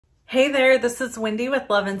Hey there, this is Wendy with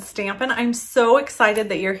Love and Stampin'. I'm so excited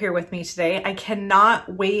that you're here with me today. I cannot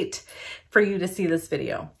wait for you to see this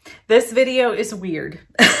video. This video is weird.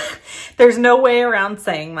 There's no way around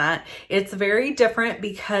saying that. It's very different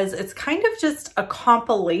because it's kind of just a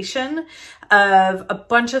compilation of a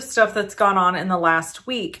bunch of stuff that's gone on in the last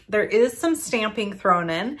week. There is some stamping thrown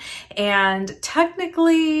in, and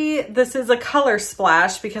technically this is a color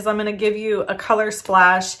splash because I'm going to give you a color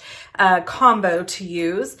splash combo to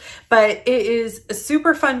use, but it is a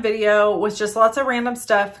super fun video with just lots of random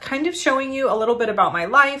stuff, kind of showing you a little bit about my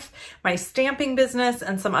life, my stamping business,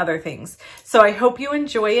 and some other things. So I hope you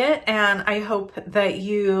enjoy it, and I hope that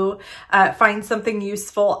you find something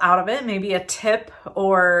useful out of it, maybe a tip,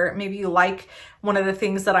 or maybe you like one of the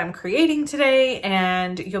things that I'm creating today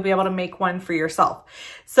and you'll be able to make one for yourself.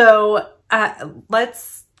 So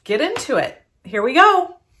let's get into it. Here we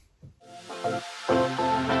go.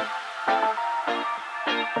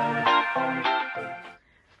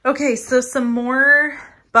 Okay, so some more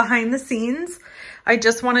behind the scenes. I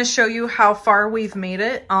just want to show you how far we've made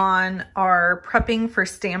it on our prepping for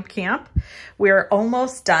Stamp Camp. We're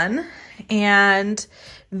almost done, and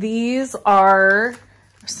these are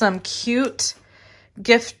some cute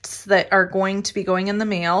gifts that are going to be going in the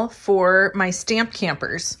mail for my Stamp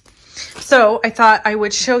Campers. So I thought I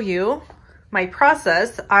would show you my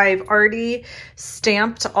process. I've already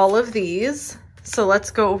stamped all of these. So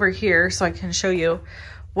let's go over here so I can show you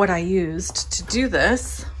what I used to do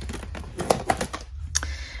this.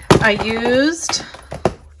 I used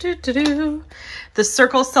the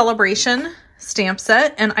Circle Celebration stamp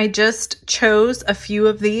set, and I just chose a few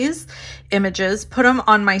of these images, put them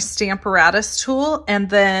on my Stamparatus tool, and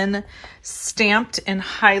then stamped in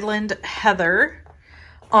Highland Heather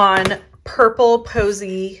on purple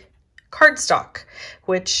Posy cardstock,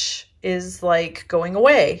 which is like going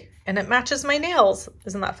away, and it matches my nails.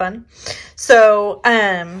 Isn't that fun? So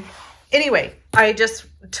anyway, I just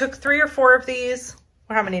took 3 or 4 of these.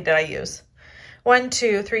 How many did I use? 1,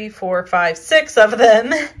 2, 3, 4, 5, 6 of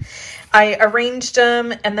them. I arranged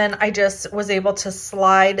them, and then I just was able to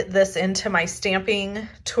slide this into my stamping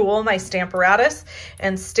tool, my Stamparatus,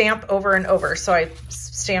 and stamp over and over. So I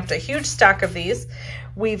stamped a huge stack of these.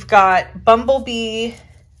 We've got Bumblebee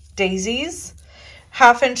daisies,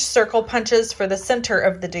 1/2-inch circle punches for the center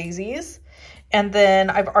of the daisies, and then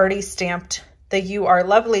I've already stamped the You Are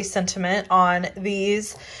Lovely sentiment on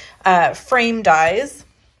these frame dies.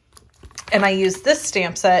 And I use this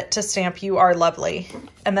stamp set to stamp You Are Lovely.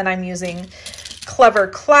 And then I'm using Clever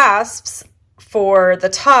Clasps for the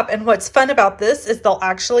top. And what's fun about this is they'll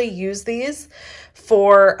actually use these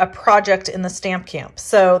for a project in the Stamp Camp.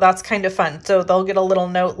 So that's kind of fun. So they'll get a little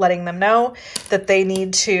note letting them know that they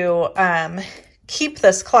need to keep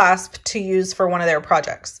this clasp to use for one of their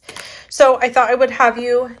projects. So I thought I would have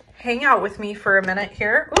you hang out with me for a minute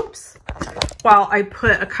here. Oops. While I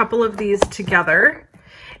put a couple of these together.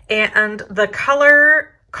 And the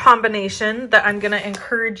color combination that I'm going to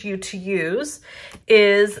encourage you to use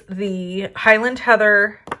is the Highland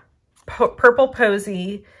Heather, Purple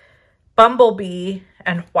Posy, Bumblebee,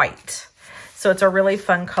 and white. So it's a really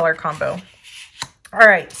fun color combo. All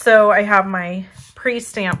right, so I have my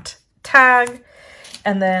pre-stamped tag,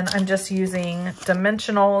 and then I'm just using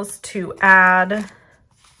dimensionals to add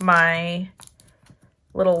my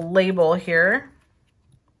little label here.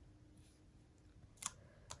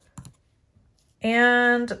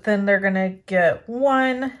 And then they're going to get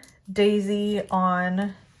 1 daisy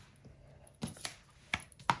on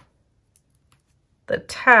the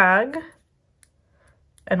tag.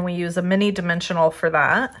 And we use a mini dimensional for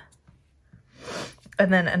that.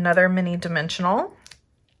 And then another mini dimensional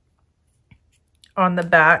on the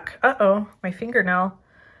back. Uh-oh, my fingernail.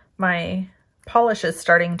 My polish is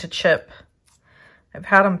starting to chip. I've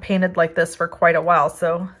had them painted like this for quite a while,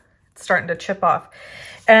 so it's starting to chip off.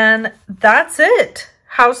 And that's it.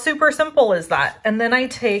 How super simple is that? And then I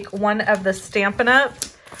take one of the Stampin' Up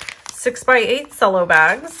 6x8 cello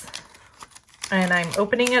bags, and I'm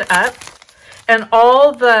opening it up. And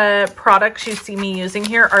all the products you see me using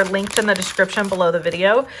here are linked in the description below the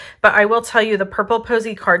video. But I will tell you, the Purple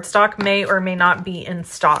Posy cardstock may or may not be in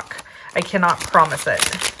stock. I cannot promise it.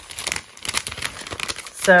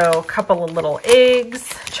 So a couple of little eggs,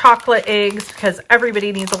 chocolate eggs, because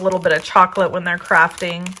everybody needs a little bit of chocolate when they're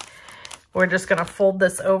crafting. We're just going to fold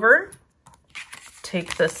this over,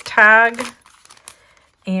 take this tag,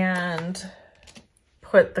 and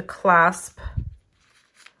put the clasp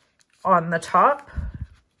on the top.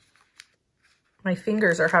 My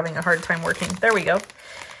fingers are having a hard time working. There we go.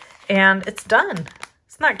 And it's done.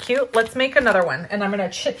 Isn't that cute? Let's make another one. And I'm going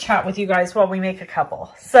to chit chat with you guys while we make a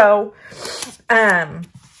couple. So,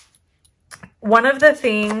 one of the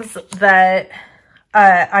things that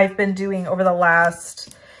I've been doing over the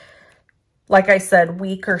last, like I said,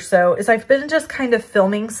 week or so is I've been just kind of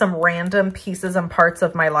filming some random pieces and parts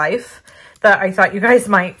of my life that I thought you guys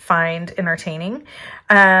might find entertaining.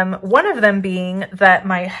 One of them being that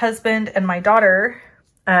my husband and my daughter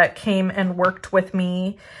came and worked with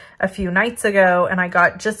me a few nights ago, and I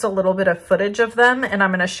got just a little bit of footage of them, and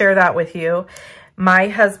I'm going to share that with you. My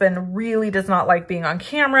husband really does not like being on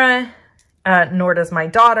camera, nor does my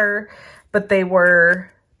daughter, but they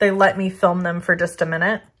let me film them for just a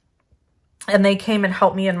minute. And they came and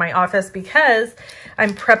helped me in my office because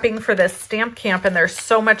I'm prepping for this stamp camp, and there's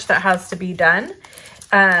so much that has to be done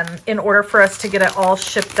in order for us to get it all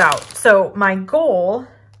shipped out. So my goal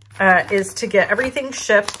is to get everything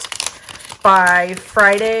shipped by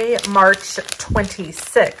Friday, March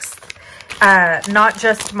 26th. Not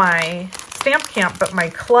just my stamp camp, but my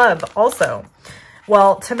club also.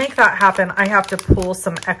 Well, to make that happen, I have to pull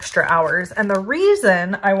some extra hours. And the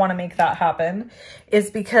reason I want to make that happen is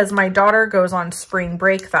because my daughter goes on spring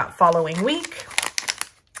break that following week.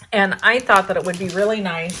 And I thought that it would be really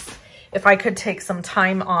nice if I could take some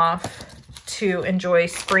time off to enjoy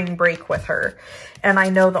spring break with her. And I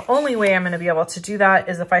know the only way I'm going to be able to do that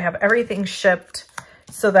is if I have everything shipped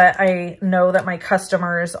so that I know that my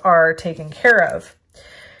customers are taken care of.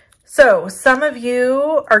 So some of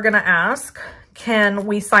you are going to ask, can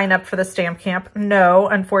we sign up for the stamp camp? No,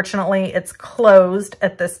 unfortunately, it's closed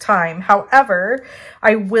at this time. However,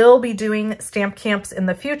 I will be doing stamp camps in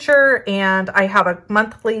the future, and I have a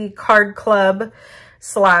monthly card club /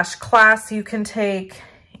 class you can take.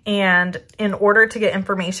 And in order to get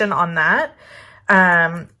information on that,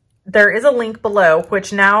 there is a link below,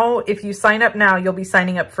 which now, if you sign up now, you'll be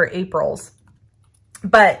signing up for April's.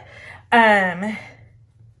 But, there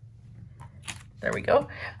we go.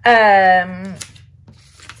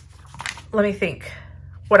 Let me think.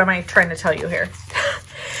 What am I trying to tell you here?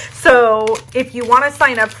 So if you want to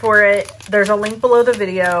sign up for it, there's a link below the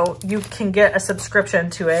video. You can get a subscription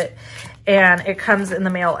to it, and it comes in the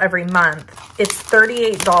mail every month. It's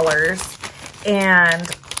 $38, and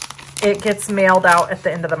it gets mailed out at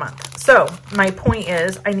the end of the month. So my point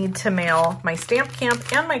is I need to mail my stamp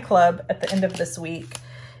camp and my club at the end of this week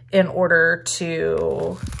in order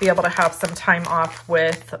to be able to have some time off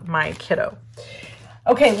with my kiddo.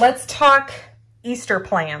 Okay, let's talk Easter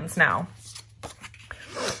plans now.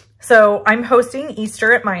 So I'm hosting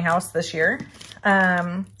Easter at my house this year.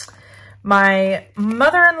 My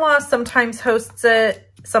mother-in-law sometimes hosts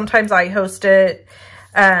it. Sometimes I host it.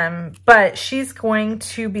 But she's going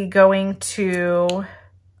to be going to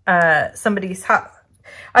somebody's house.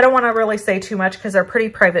 I don't want to really say too much because they're pretty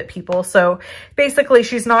private people. So basically,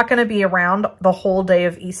 she's not going to be around the whole day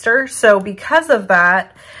of Easter. So because of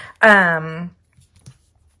that,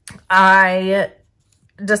 I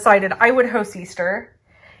decided I would host Easter,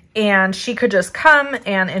 and she could just come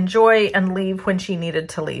and enjoy and leave when she needed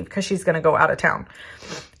to leave because she's going to go out of town.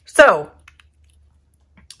 So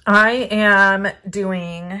I am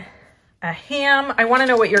doing a ham. I want to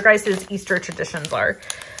know what your guys' Easter traditions are.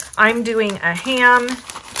 I'm doing a ham,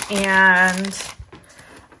 and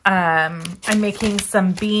I'm making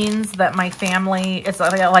some beans that my family, it's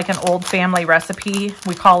like an old family recipe.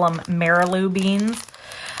 We call them Marilou beans.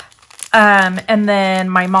 And then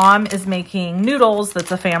my mom is making noodles.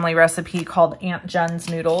 That's a family recipe called Aunt Jen's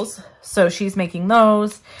noodles. So she's making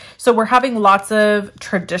those. So we're having lots of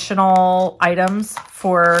traditional items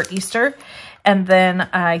for Easter. And then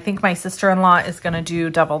I think my sister-in-law is going to do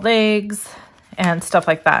deviled eggs and stuff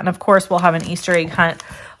like that. And of course, we'll have an Easter egg hunt.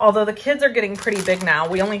 Although the kids are getting pretty big now.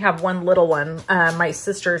 We only have one little one, my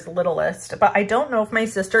sister's littlest. But I don't know if my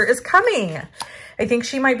sister is coming. I think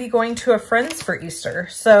she might be going to a friend's for Easter.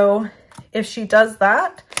 So if she does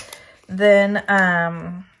that, then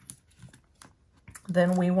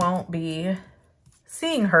we won't be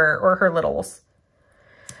seeing her or her littles.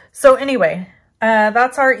 So anyway,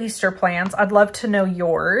 that's our Easter plans. I'd love to know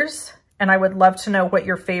yours, and I would love to know what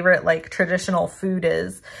your favorite like traditional food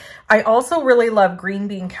is. I also really love green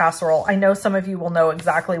bean casserole. I know some of you will know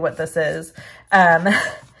exactly what this is.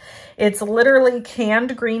 It's literally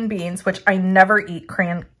canned green beans, which I never eat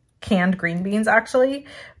canned green beans actually,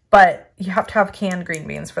 but you have to have canned green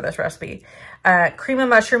beans for this recipe. Cream of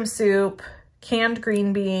mushroom soup, canned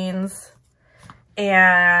green beans,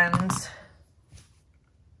 and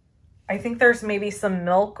I think there's maybe some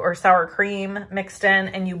milk or sour cream mixed in,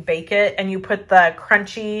 and you bake it, and you put the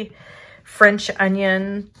crunchy fried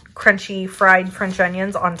French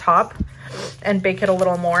onions on top and bake it a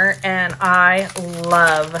little more. And I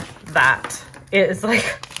love that. It is like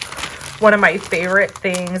one of my favorite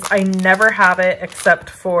things. I never have it except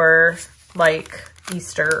for like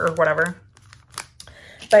Easter or whatever.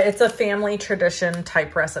 But it's a family tradition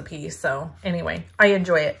type recipe. So anyway, I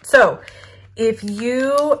enjoy it. So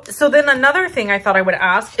then another thing I thought I would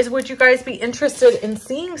ask is, would you guys be interested in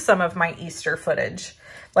seeing some of my Easter footage?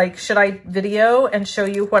 Like, should I video and show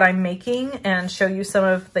you what I'm making and show you some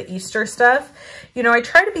of the Easter stuff? You know, I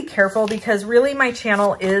try to be careful because really my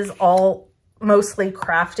channel is all mostly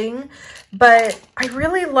crafting, but I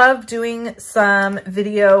really love doing some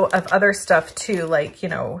video of other stuff too, like, you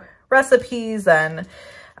know, recipes and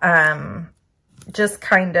just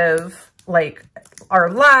kind of like our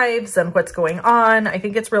lives and what's going on. I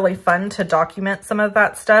think it's really fun to document some of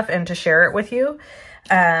that stuff and to share it with you.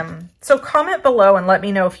 So comment below and let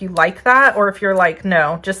me know if you like that, or if you're like,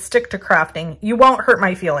 no, just stick to crafting. You won't hurt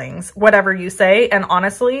my feelings, whatever you say. And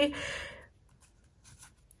honestly,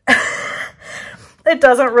 it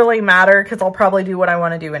doesn't really matter because I'll probably do what I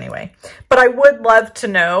want to do anyway. But I would love to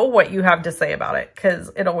know what you have to say about it,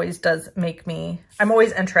 because it always does make me, I'm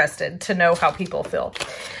always interested to know how people feel.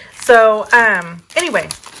 So anyway,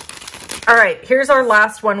 all right, here's our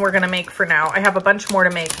last one we're going to make for now. I have a bunch more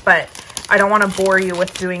to make, but I don't want to bore you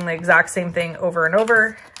with doing the exact same thing over and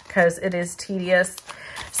over because it is tedious.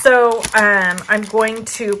 So I'm going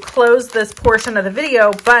to close this portion of the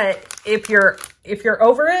video, but if you're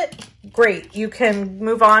over it, great. You can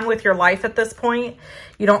move on with your life at this point.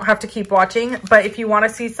 You don't have to keep watching. But if you want to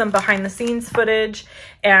see some behind the scenes footage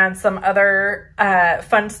and some other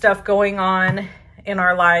fun stuff going on in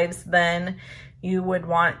our lives, then you would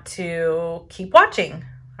want to keep watching.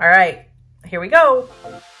 All right, here we go.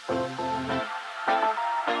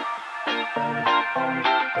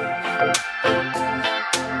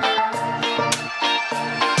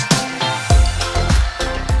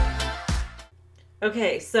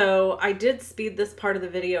 Okay, so I did speed this part of the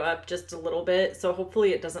video up just a little bit, so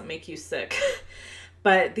hopefully it doesn't make you sick.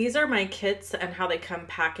 But these are my kits and how they come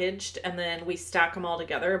packaged, and then we stack them all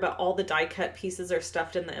together, but all the die cut pieces are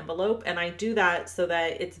stuffed in the envelope, and I do that so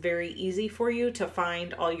that it's very easy for you to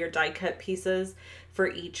find all your die cut pieces for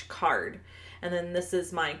each card. And then this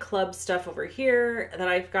is my club stuff over here that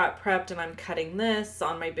I've got prepped, and I'm cutting this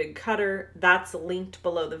on my big cutter. That's linked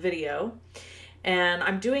below the video. And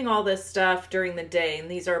I'm doing all this stuff during the day, and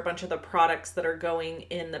these are a bunch of the products that are going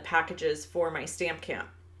in the packages for my stamp camp.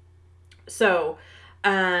 So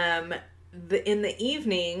in the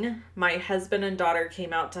evening, my husband and daughter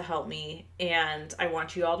came out to help me, and I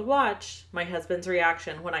want you all to watch my husband's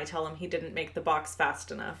reaction when I tell him he didn't make the box fast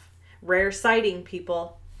enough. Rare sighting,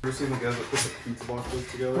 people. Ever seen the guys that put the pizza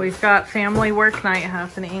boxes together? We've got family work night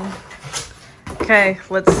happening. Okay,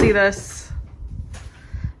 let's see this.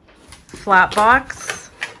 Flat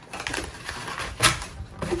box.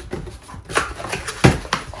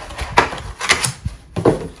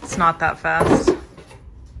 It's not that fast.